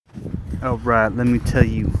Alright, let me tell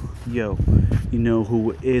you, yo, you know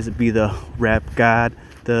who it is? Be the rap god,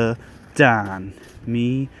 the Don.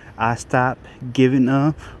 Me, I stop giving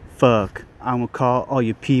a fuck. I'ma call all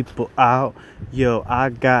your people out. Yo, I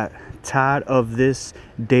got tired of this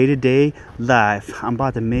day-to-day life. I'm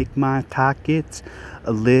about to make my pockets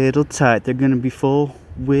a little tight. They're gonna be full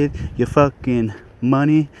with your fucking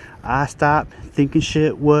money. I stopped thinking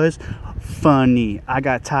shit was funny. I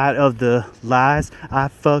got tired of the lies. I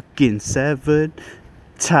fucking severed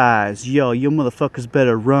ties. Yo, you motherfuckers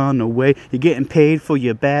better run away. You're getting paid for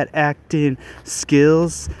your bad acting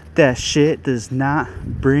skills. That shit does not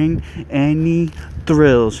bring any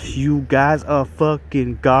thrills. You guys are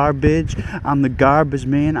fucking garbage. I'm the garbage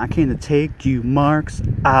man. I came to take you marks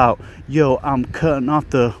out. Yo, I'm cutting off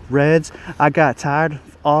the reds. I got tired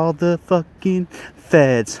of all the fucking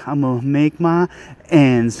feds. I'm gonna make my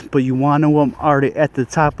ends. But you wanna know I'm already at the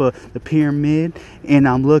top of the pyramid and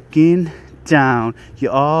I'm looking down.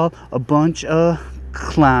 You're all a bunch of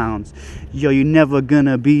clowns. Yo, you're never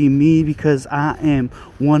gonna be me because I am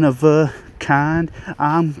one of a kind.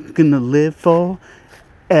 I'm gonna live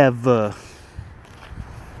forever.